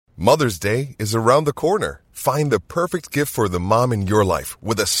Mother's Day is around the corner. Find the perfect gift for the mom in your life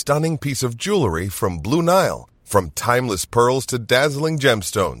with a stunning piece of jewelry from Blue Nile. From timeless pearls to dazzling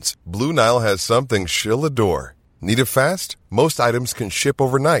gemstones, Blue Nile has something she'll adore. Need it fast? Most items can ship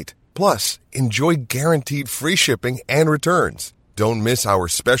overnight. Plus, enjoy guaranteed free shipping and returns. Don't miss our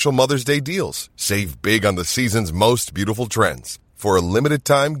special Mother's Day deals. Save big on the season's most beautiful trends. For a limited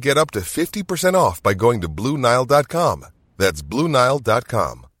time, get up to 50% off by going to BlueNile.com. That's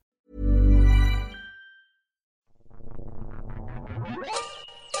BlueNile.com.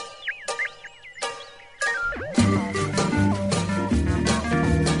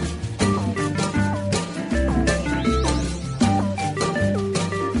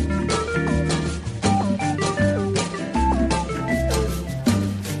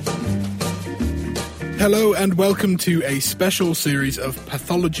 Hello and welcome to a special series of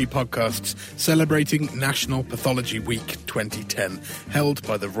pathology podcasts celebrating National Pathology Week 2010, held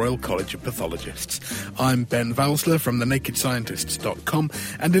by the Royal College of Pathologists. I'm Ben Valsler from thenakedscientists.com,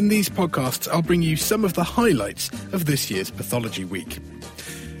 and in these podcasts I'll bring you some of the highlights of this year's Pathology Week.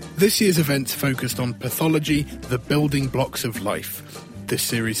 This year's event focused on pathology, the building blocks of life. This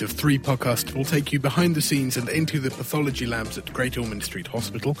series of 3 podcasts will take you behind the scenes and into the pathology labs at Great Ormond Street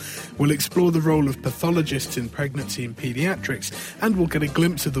Hospital. We'll explore the role of pathologists in pregnancy and paediatrics, and we'll get a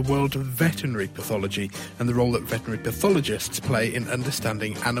glimpse of the world of veterinary pathology and the role that veterinary pathologists play in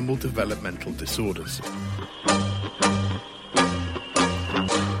understanding animal developmental disorders.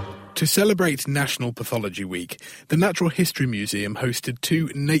 To celebrate National Pathology Week, the Natural History Museum hosted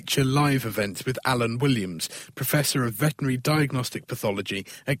 2 Nature Live events with Alan Williams, Professor of Veterinary Diagnostic Pathology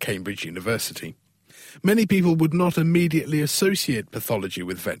at Cambridge University. Many people would not immediately associate pathology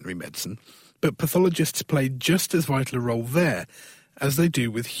with veterinary medicine, but pathologists play just as vital a role there as they do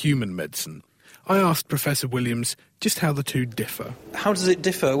with human medicine. I asked Professor Williams just how the two differ. How does it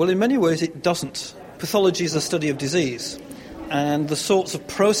differ? Well, in many ways it doesn't. Pathology is a study of disease. And the sorts of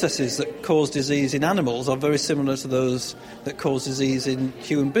processes that cause disease in animals are very similar to those that cause disease in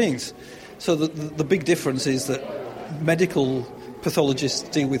human beings. So the big difference is that medical pathologists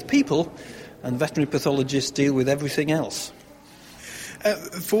deal with people and veterinary pathologists deal with everything else.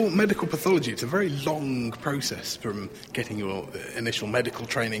 For medical pathology, it's a very long process from getting your initial medical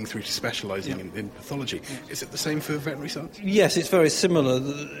training through to specialising in pathology. Is it the same for veterinary science? Yes, it's very similar.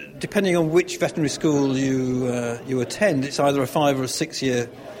 Depending on which veterinary school you attend, it's either a 5 or a 6 year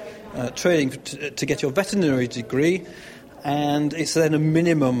training to get your veterinary degree, and it's then a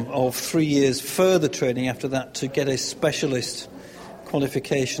minimum of 3 years further training after that to get a specialist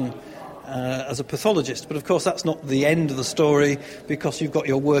qualification as a pathologist. But of course that's not the end of the story, because you've got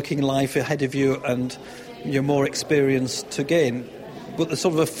your working life ahead of you and you're more experience to gain. But the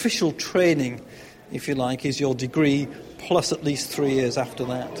sort of official training, if you like, is your degree plus at least 3 years after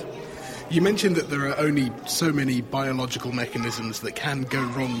that. You mentioned that there are only so many biological mechanisms that can go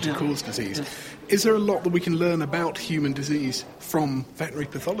wrong to cause disease. Yeah. Is there a lot that we can learn about human disease from veterinary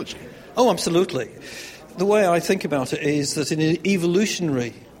pathology? Oh, absolutely. The way I think about it is that in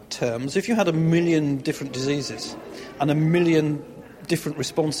evolutionary terms, if you had 1 million different diseases and 1 million different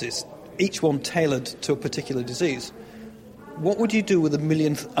responses, each one tailored to a particular disease, what would you do with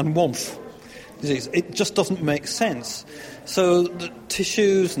 1,000,001th disease? It just doesn't make sense. So the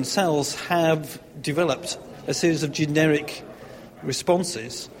tissues and cells have developed a series of generic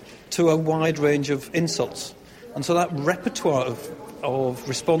responses to a wide range of insults, and so that repertoire of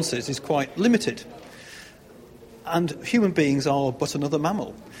responses is quite limited. And human beings are but another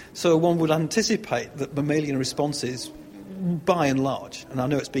mammal. So one would anticipate that mammalian responses, by and large, and I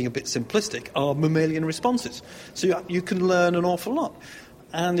know it's being a bit simplistic, are mammalian responses. So you can learn an awful lot.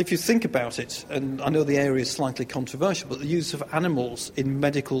 And if you think about it, and I know the area is slightly controversial, but the use of animals in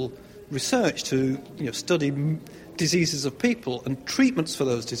medical research to study diseases of people and treatments for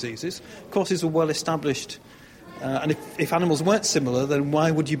those diseases, of course, is a well-established. And if animals weren't similar, then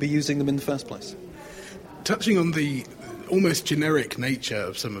why would you be using them in the first place? Touching on the almost generic nature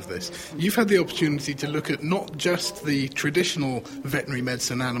of some of this, you've had the opportunity to look at not just the traditional veterinary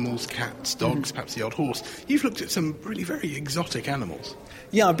medicine animals, cats, dogs, perhaps the odd horse. You've looked at some really very exotic animals.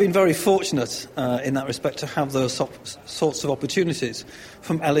 Yeah, I've been very fortunate in that respect to have those sorts of opportunities,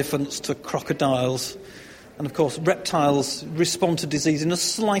 from elephants to crocodiles. And of course, reptiles respond to disease in a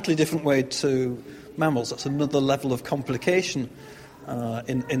slightly different way to mammals. That's another level of complication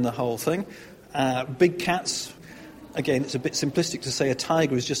in the whole thing. Big cats, again, it's a bit simplistic to say a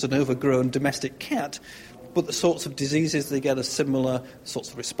tiger is just an overgrown domestic cat, but the sorts of diseases they get are similar,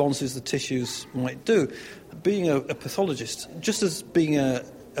 sorts of responses the tissues might do. Being a pathologist, just as being a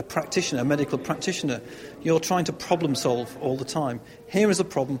a practitioner, a medical practitioner, you're trying to problem solve all the time. Here is a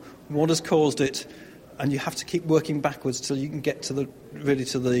problem, what has caused it, and you have to keep working backwards till you can get to the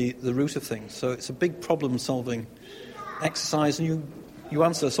root of things. So it's a big problem solving exercise, and you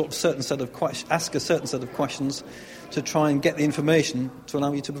answer a sort of certain set of ask a certain set of questions to try and get the information to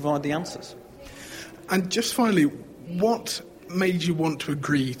allow you to provide the answers. And just finally, what made you want to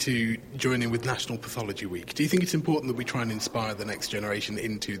agree to join in with National Pathology Week? Do you think it's important that we try and inspire the next generation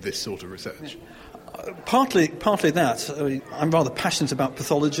into this sort of research? Partly that. I'm rather passionate about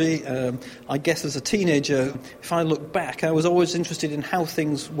pathology. I guess as a teenager, if I look back, I was always interested in how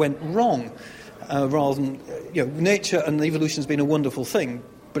things went wrong, rather than, nature and evolution has been a wonderful thing,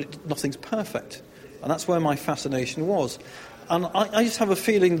 but nothing's perfect. And that's where my fascination was. And I just have a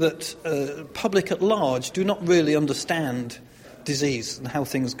feeling that public at large do not really understand disease and how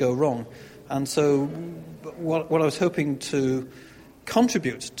things go wrong. And so what I was hoping to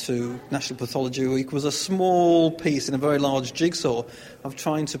contribute to National Pathology Week was a small piece in a very large jigsaw of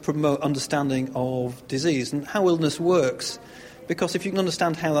trying to promote understanding of disease and how illness works. Because if you can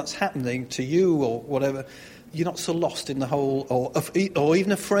understand how that's happening to you or whatever, you're not so lost in the whole, or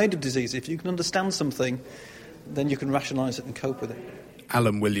even afraid of disease. If you can understand something, then you can rationalise it and cope with it.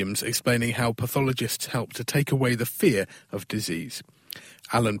 Alan Williams explaining how pathologists help to take away the fear of disease.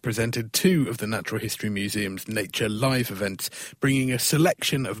 Alan presented 2 of the Natural History Museum's Nature Live events, bringing a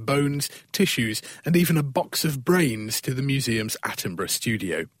selection of bones, tissues and even a box of brains to the museum's Attenborough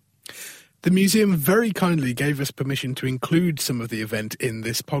studio. The museum very kindly gave us permission to include some of the event in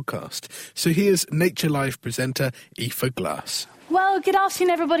this podcast. So here's Nature Live presenter Aoife Glass. Well, good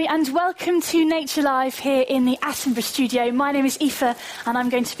afternoon, everybody, and welcome to Nature Live here in the Attenborough studio. My name is Aoife, and I'm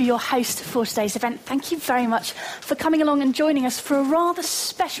going to be your host for today's event. Thank you very much for coming along and joining us for a rather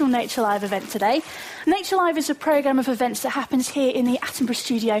special Nature Live event today. Nature Live is a programme of events that happens here in the Attenborough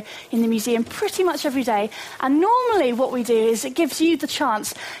studio in the museum pretty much every day. And normally what we do is it gives you the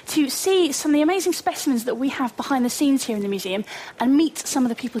chance to see some of the amazing specimens that we have behind the scenes here in the museum and meet some of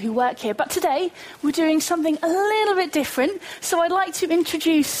the people who work here. But today we're doing something a little bit different. So I'd like to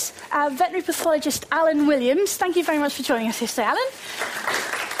introduce veterinary pathologist Alan Williams. Thank you very much for joining us here today, Alan.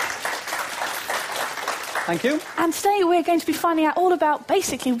 Thank you. And today we're going to be finding out all about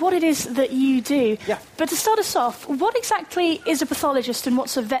basically what it is that you do. Yeah. But to start us off, what exactly is a pathologist and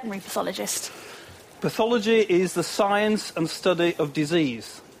what's a veterinary pathologist? Pathology is the science and study of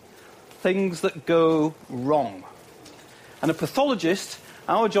disease, things that go wrong. And a pathologist,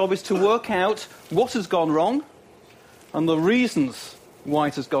 our job is to work out what has gone wrong and the reasons why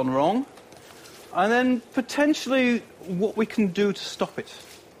it has gone wrong, and then potentially what we can do to stop it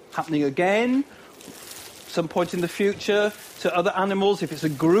happening again, some point in the future, to other animals. If it's a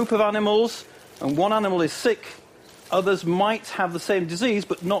group of animals and one animal is sick, others might have the same disease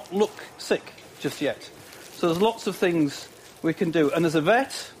but not look sick just yet. So there's lots of things we can do. And as a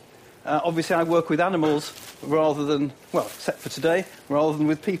vet, obviously I work with animals rather than, well, except for today, rather than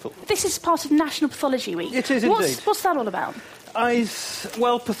with people. This is part of National Pathology Week. It is indeed. What's that all about?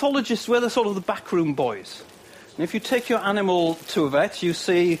 Well, pathologists, we're the sort of the backroom boys. And if you take your animal to a vet, you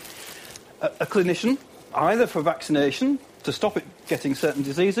see a clinician, either for vaccination, to stop it getting certain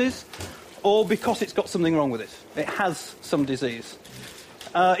diseases, or because it's got something wrong with it. It has some disease.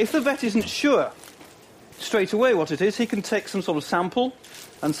 If the vet isn't sure straight away what it is, he can take some sort of sample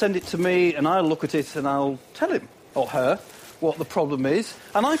and send it to me, and I'll look at it and I'll tell him, or her, what the problem is.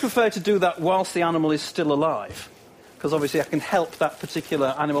 And I prefer to do that whilst the animal is still alive, because obviously I can help that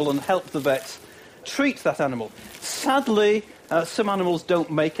particular animal and help the vet treat that animal. Sadly, some animals don't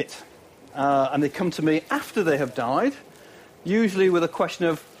make it. And they come to me after they have died, usually with a question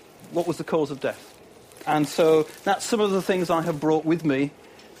of what was the cause of death. And so that's some of the things I have brought with me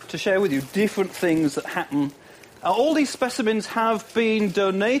to share with you, different things that happen. All these specimens have been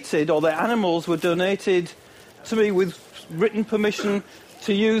donated, or their animals were donated to me with written permission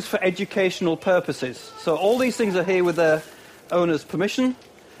to use for educational purposes. So all these things are here with their owner's permission,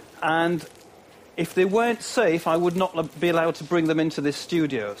 and if they weren't safe, I would not be allowed to bring them into this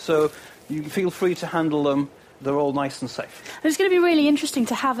studio. So you feel free to handle them. They're all nice and safe. It's going to be really interesting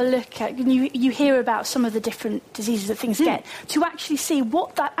to have a look at, you hear about some of the different diseases that things get, to actually see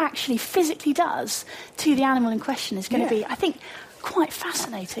what that actually physically does to the animal in question is going to be, I think, quite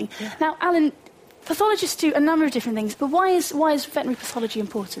fascinating. Yeah. Now, Alan, pathologists do a number of different things, but why is veterinary pathology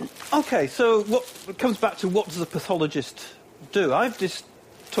important? OK, so what comes back to what does a pathologist do? I've just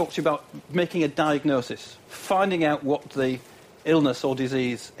talked to you about making a diagnosis, finding out what the illness or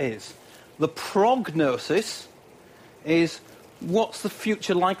disease is. The prognosis is what's the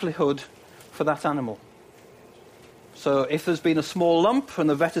future likelihood for that animal. So if there's been a small lump and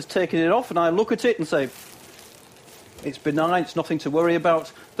the vet has taken it off and I look at it and say, it's benign, it's nothing to worry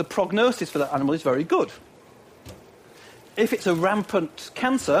about, the prognosis for that animal is very good. If it's a rampant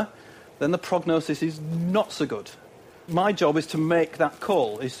cancer, then the prognosis is not so good. My job is to make that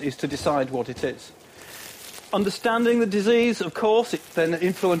call, is to decide what it is. Understanding the disease, of course, it then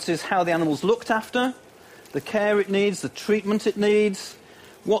influences how the animal's looked after, the care it needs, the treatment it needs,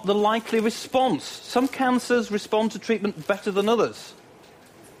 what the likely response. Some cancers respond to treatment better than others.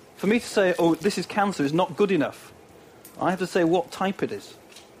 For me to say, oh, this is cancer, is not good enough. I have to say what type it is.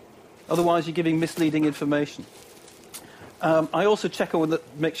 Otherwise, you're giving misleading information. I also check on that,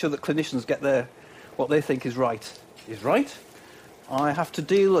 make sure that clinicians get what they think is right. I have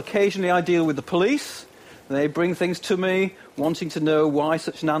to occasionally I deal with the police. They bring things to me, wanting to know why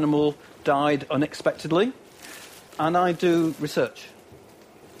such an animal died unexpectedly. And I do research,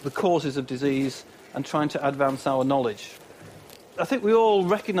 the causes of disease, and trying to advance our knowledge. I think we all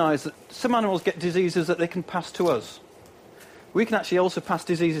recognise that some animals get diseases that they can pass to us. We can actually also pass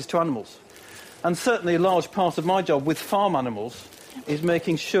diseases to animals. And certainly a large part of my job with farm animals is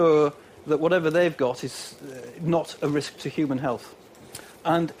making sure that whatever they've got is not a risk to human health.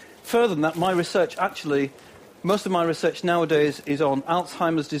 And further than that, most of my research nowadays is on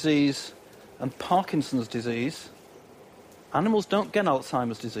Alzheimer's disease and Parkinson's disease. Animals don't get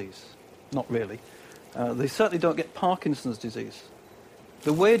Alzheimer's disease. Not really. They certainly don't get Parkinson's disease.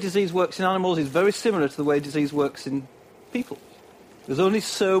 The way disease works in animals is very similar to the way disease works in people. There's only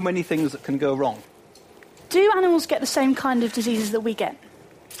so many things that can go wrong. Do animals get the same kind of diseases that we get?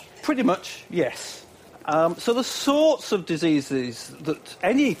 Pretty much, yes. So the sorts of diseases that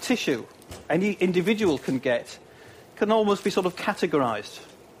any tissue, any individual can get, can almost be sort of categorised.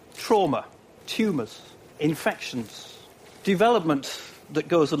 Trauma, tumours, infections, development that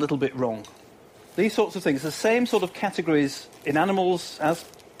goes a little bit wrong. These sorts of things, the same sort of categories in animals as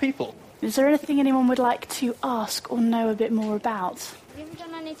people. Is there anything anyone would like to ask or know a bit more about? Have you ever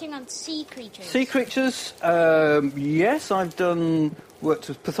done anything on sea creatures? Sea creatures, yes, I've worked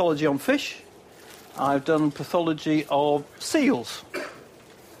with pathology on fish. I've done pathology of seals.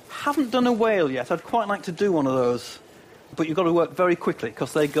 Haven't done a whale yet. I'd quite like to do one of those. But you've got to work very quickly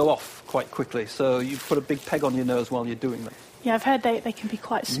because they go off quite quickly. So you put a big peg on your nose while you're doing them. Yeah, I've heard they can be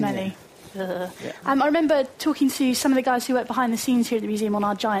quite smelly. Yeah. Yeah. I remember talking to some of the guys who work behind the scenes here at the museum on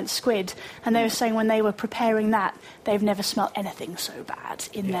our giant squid, and they were saying when they were preparing that, they've never smelt anything so bad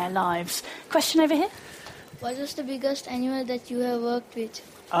in their lives. Question over here? What was the biggest animal that you have worked with?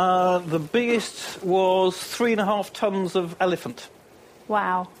 The biggest was 3.5 tons of elephant.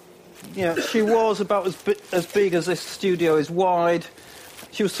 Wow. Yeah, she was about as big as this studio is wide.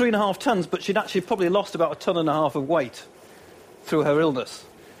 She was 3.5 tons, but she'd actually probably lost about 1.5 tons of weight through her illness.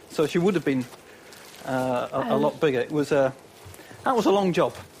 So she would have been a lot bigger. That was a long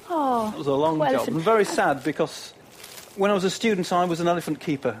job. Oh, it was a long job. And very sad because when I was a student, I was an elephant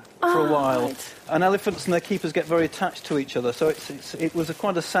keeper for a while. Right. And elephants and their keepers get very attached to each other. So it was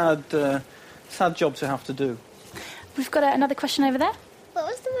quite a sad job to have to do. We've got another question over there. What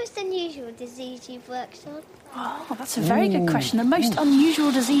was the most unusual disease you've worked on? Oh, that's a very good question. The most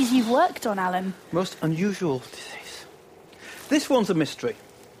unusual disease you've worked on, Alan? Most unusual disease. This one's a mystery.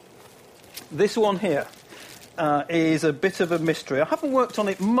 This one here is a bit of a mystery. I haven't worked on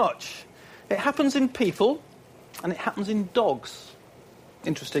it much. It happens in people and it happens in dogs,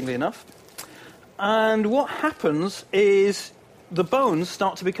 interestingly enough. And what happens is the bones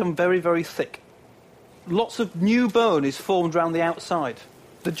start to become very, very thick. Lots of new bone is formed around the outside.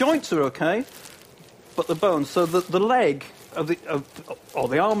 The joints are okay, but the bones, so the leg or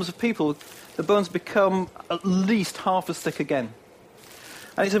the arms of people, the bones become at least half as thick again.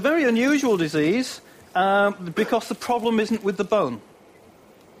 And it's a very unusual disease because the problem isn't with the bone.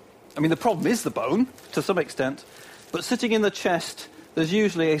 I mean, the problem is the bone, to some extent, but sitting in the chest, there's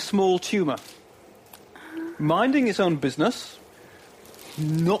usually a small tumour, minding its own business,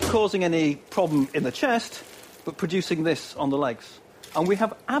 not causing any problem in the chest, but producing this on the legs. And we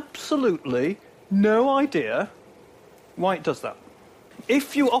have absolutely no idea why it does that.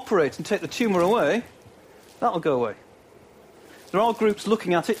 If you operate and take the tumour away, that'll go away. There are groups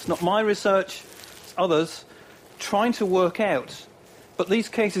looking at it, it's not my research, it's others, trying to work out. But these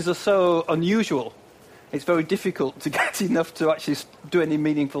cases are so unusual, it's very difficult to get enough to actually do any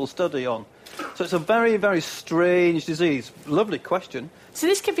meaningful study on. So it's a very, very strange disease. Lovely question. So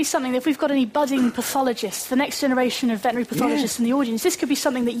this could be something that if we've got any budding pathologists, the next generation of veterinary pathologists in the audience, this could be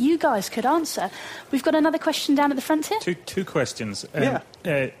something that you guys could answer. We've got another question down at the front here. Two questions.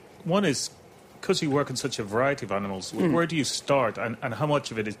 One is, because you work in such a variety of animals, where do you start and how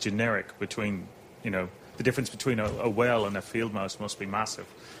much of it is generic between, the the difference between a well and a field mouse must be massive.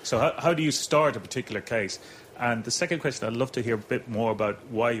 So how do you start a particular case? And the second question, I'd love to hear a bit more about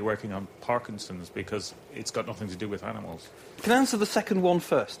why you're working on Parkinson's, because it's got nothing to do with animals. Can I answer the second one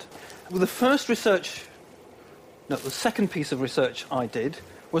first? Well, the second piece of research I did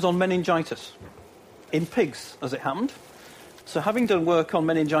was on meningitis in pigs, as it happened. So having done work on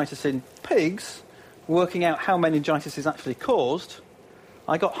meningitis in pigs, working out how meningitis is actually caused,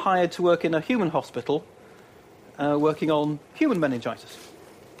 I got hired to work in a human hospital working on human meningitis.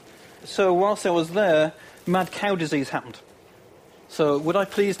 So whilst I was there, mad cow disease happened. So would I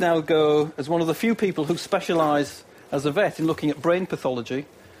please now go, as one of the few people who specialise as a vet in looking at brain pathology,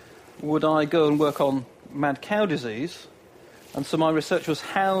 would I go and work on mad cow disease? And so my research was,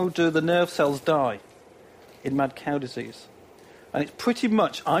 how do the nerve cells die in mad cow disease? And it's pretty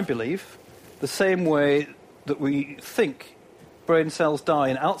much, I believe, the same way that we think brain cells die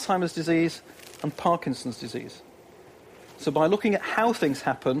in Alzheimer's disease and Parkinson's disease. So by looking at how things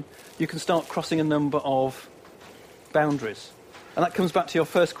happen, you can start crossing a number of boundaries. And that comes back to your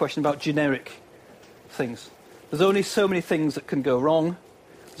first question about generic things. There's only so many things that can go wrong.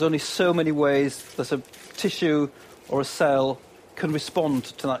 There's only so many ways that a tissue or a cell can respond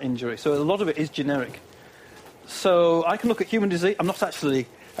to that injury. So a lot of it is generic. So I can look at human disease. I'm not actually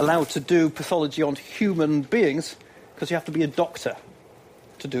allowed to do pathology on human beings because you have to be a doctor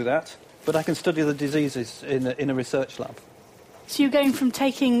to do that. But I can study the diseases in a research lab. So you're going from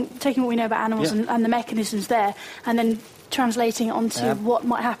taking what we know about animals and the mechanisms there, and then translating it onto what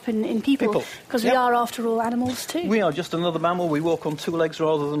might happen in people. Because we are, after all, animals too. We are just another mammal. We walk on 2 legs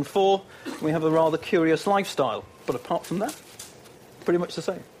rather than 4. We have a rather curious lifestyle. But apart from that, pretty much the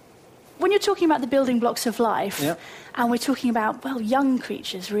same. When you're talking about the building blocks of life, and we're talking about, well, young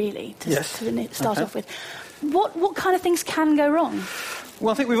creatures, really, to start off with, what kind of things can go wrong?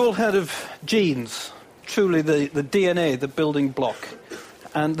 Well, I think we've all heard of genes. Truly, the DNA, the building block.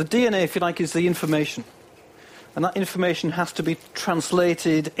 And the DNA, if you like, is the information. And that information has to be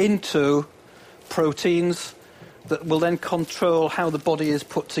translated into proteins that will then control how the body is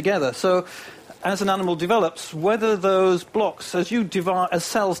put together. So, as an animal develops, whether those blocks, as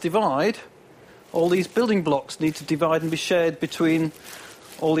cells divide, all these building blocks need to divide and be shared between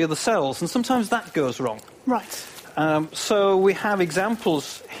all the other cells. And sometimes that goes wrong. Right. So we have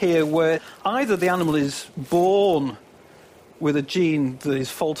examples here where either the animal is born with a gene that is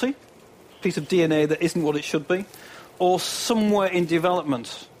faulty, a piece of DNA that isn't what it should be, or somewhere in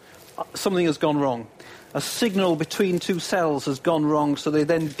development something has gone wrong. A signal between 2 cells has gone wrong, so they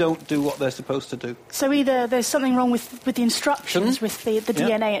then don't do what they're supposed to do. So either there's something wrong with the instructions, with the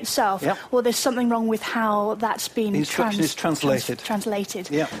DNA itself, or there's something wrong with how that's been... The instruction is translated. Translated.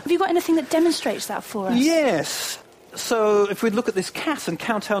 Have you got anything that demonstrates that for us? Yes. So if we look at this cat and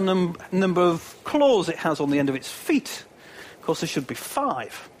count how number of claws it has on the end of its feet, of course there should be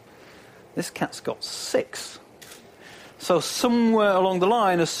 5. This cat's got 6. So somewhere along the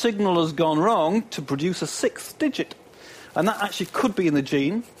line, a signal has gone wrong to produce a 6th digit. And that actually could be in the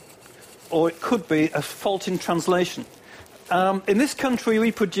gene, or it could be a fault in translation. In this country,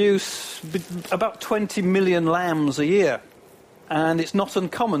 we produce about 20 million lambs a year. And it's not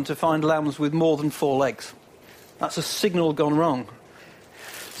uncommon to find lambs with more than 4 legs. That's a signal gone wrong.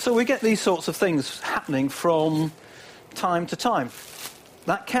 So we get these sorts of things happening from time to time.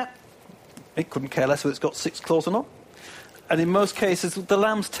 That cat, it couldn't care less whether it's got 6 claws or not. And in most cases, the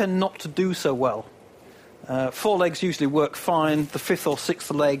lambs tend not to do so well. 4 legs usually work fine. The 5th or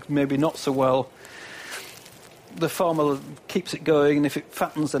 6th leg, maybe not so well. The farmer keeps it going, and if it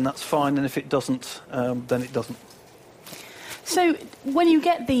fattens, then that's fine. And if it doesn't, then it doesn't. So when you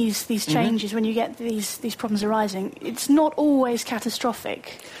get these changes, when you get these problems arising, it's not always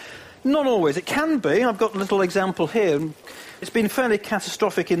catastrophic. Not always. It can be. I've got a little example here. It's been fairly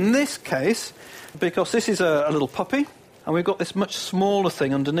catastrophic in this case because this is a little puppy, and we've got this much smaller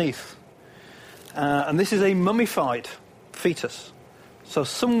thing underneath. And this is a mummified fetus. So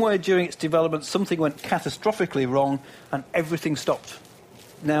somewhere during its development, something went catastrophically wrong, and everything stopped.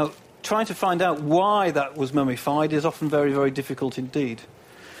 Now, trying to find out why that was mummified is often very, very difficult indeed.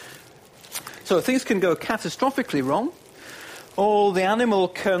 So things can go catastrophically wrong, or the animal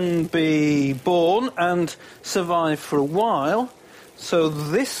can be born and survive for a while. So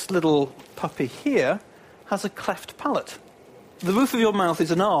this little puppy here has a cleft palate. The roof of your mouth is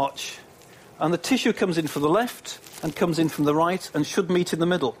an arch, and the tissue comes in from the left and comes in from the right and should meet in the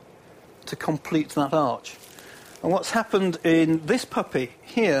middle to complete that arch. And what's happened in this puppy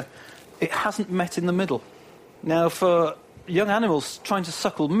here, it hasn't met in the middle. Now, for young animals trying to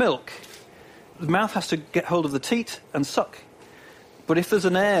suckle milk, the mouth has to get hold of the teat and suck. But if there's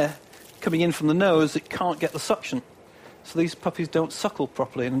an air coming in from the nose, it can't get the suction. So these puppies don't suckle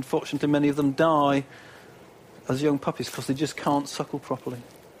properly, and unfortunately many of them die as young puppies because they just can't suckle properly.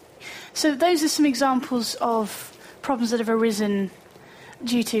 So those are some examples of problems that have arisen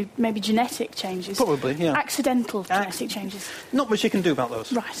due to maybe genetic changes. Probably, yeah. Accidental genetic changes. Not much you can do about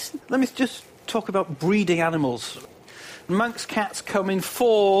those. Right. Let me just talk about breeding animals. Manx cats come in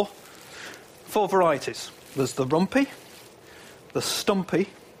four varieties. There's the rumpy, the stumpy,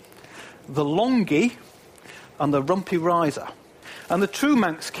 the longy, and the rumpy riser. And the true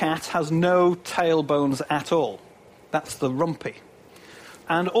Manx cat has no tailbones at all. That's the rumpy.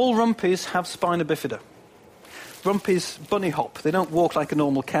 And all rumpies have spina bifida. Rumpies bunny hop. They don't walk like a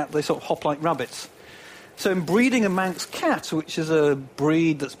normal cat, they sort of hop like rabbits. So in breeding a Manx cat, which is a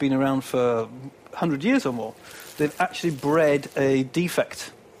breed that's been around for 100 years or more, they've actually bred a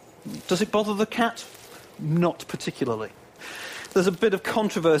defect. Does it bother the cat? Not particularly. There's a bit of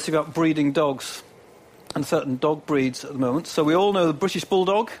controversy about breeding dogs and certain dog breeds at the moment. So we all know the British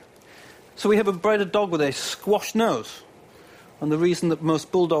Bulldog. So we have bred a dog with a squashed nose. And the reason that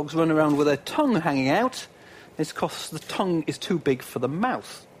most bulldogs run around with their tongue hanging out is because the tongue is too big for the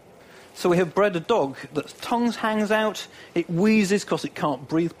mouth. So we have bred a dog that's tongue hangs out, it wheezes because it can't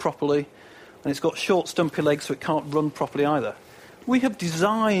breathe properly, and it's got short, stumpy legs so it can't run properly either. We have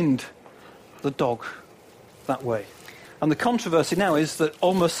designed the dog that way. And the controversy now is that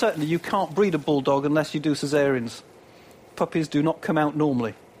almost certainly you can't breed a bulldog unless you do caesareans. Puppies do not come out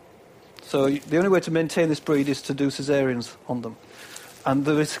normally. So the only way to maintain this breed is to do caesareans on them. And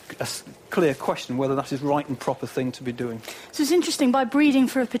there is a clear question whether that is right and proper thing to be doing. So it's interesting, by breeding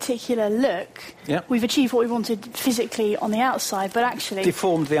for a particular look, we've achieved what we wanted physically on the outside, but actually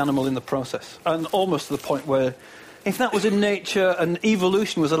deformed the animal in the process. And almost to the point where, if that was in nature and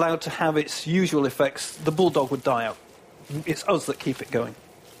evolution was allowed to have its usual effects, the bulldog would die out. It's us that keep it going.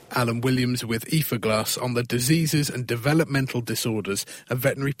 Alan Williams with Aoife Glass on the diseases and developmental disorders a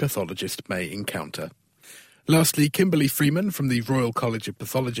veterinary pathologist may encounter. Lastly, Kimberly Freeman from the Royal College of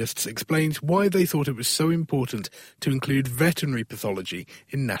Pathologists explains why they thought it was so important to include veterinary pathology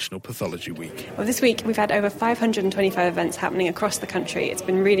in National Pathology Week. Well, this week we've had over 525 events happening across the country. It's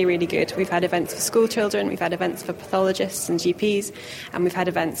been really, really good. We've had events for school children, we've had events for pathologists and GPs, and we've had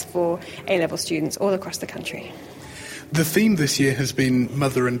events for A-level students all across the country. The theme this year has been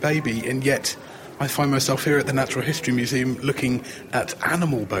mother and baby, and yet I find myself here at the Natural History Museum looking at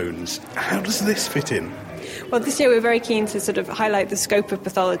animal bones. How does this fit in? Well, this year we're very keen to sort of highlight the scope of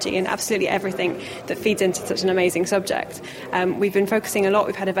pathology and absolutely everything that feeds into such an amazing subject. We've been focusing a lot,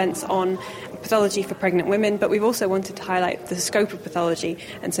 we've had events on pathology for pregnant women, but we've also wanted to highlight the scope of pathology.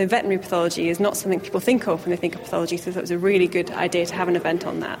 And so veterinary pathology is not something people think of when they think of pathology, so that was a really good idea to have an event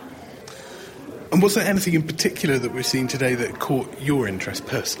on that. And was there anything in particular that we've seen today that caught your interest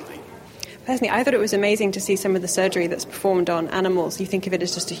personally? Personally, I thought it was amazing to see some of the surgery that's performed on animals. You think of it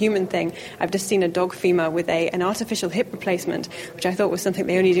as just a human thing. I've just seen a dog femur with an artificial hip replacement, which I thought was something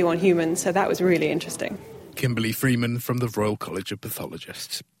they only do on humans, so that was really interesting. Kimberly Freeman from the Royal College of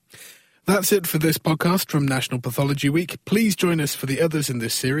Pathologists. That's it for this podcast from National Pathology Week. Please join us for the others in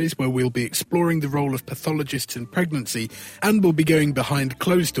this series, where we'll be exploring the role of pathologists in pregnancy, and we'll be going behind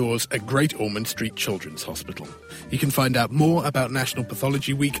closed doors at Great Ormond Street Children's Hospital. You can find out more about National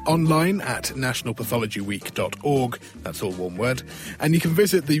Pathology Week online at nationalpathologyweek.org. That's all one word. And you can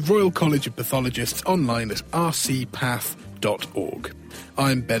visit the Royal College of Pathologists online at rcpath.org.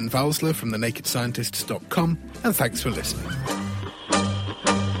 I'm Ben Valsler from thenakedscientists.com, and thanks for listening.